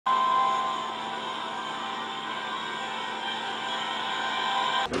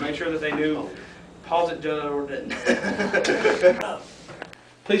to make sure that they knew pause it or didn't.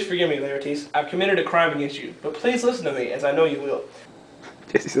 Please forgive me, Laertes. I've committed a crime against you, but please listen to me, as I know you will.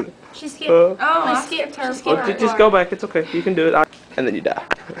 She skipped. I skipped her. Just go back. It's okay. You can do it. And then you die.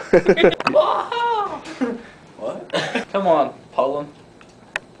 What? Come on, Poland.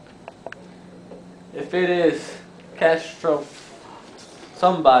 If it is Castro,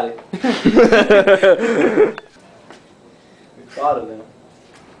 somebody. We thought of them.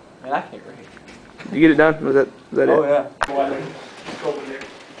 Man, I can't read. You get it done? Was that it? Oh yeah. Go over there.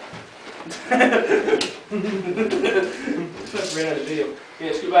 Ran out of video.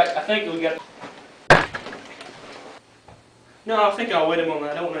 Yeah, scoot back. I think we got. No, I think I'll wait him on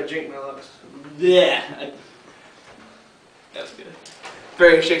that. I don't want to jinx my looks. Yeah. That's good.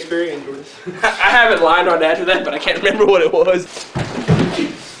 Very Shakespearean, Jordan. I have it lined right after that, but I can't remember what it was.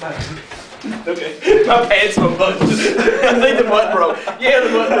 Okay. My pants were bucked. I think the butt broke. Yeah, the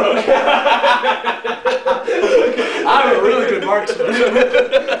butt broke. I'm a really good marksman.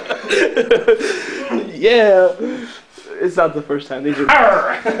 Yeah. It's not the first time. These are.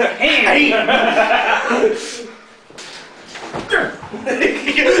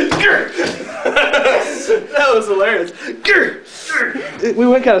 That was hilarious. We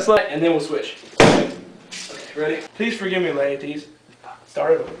went kind of slow, and then we'll switch. Okay, ready? Please forgive me, Laertes.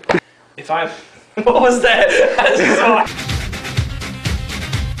 Start it over. If I'm. What was that?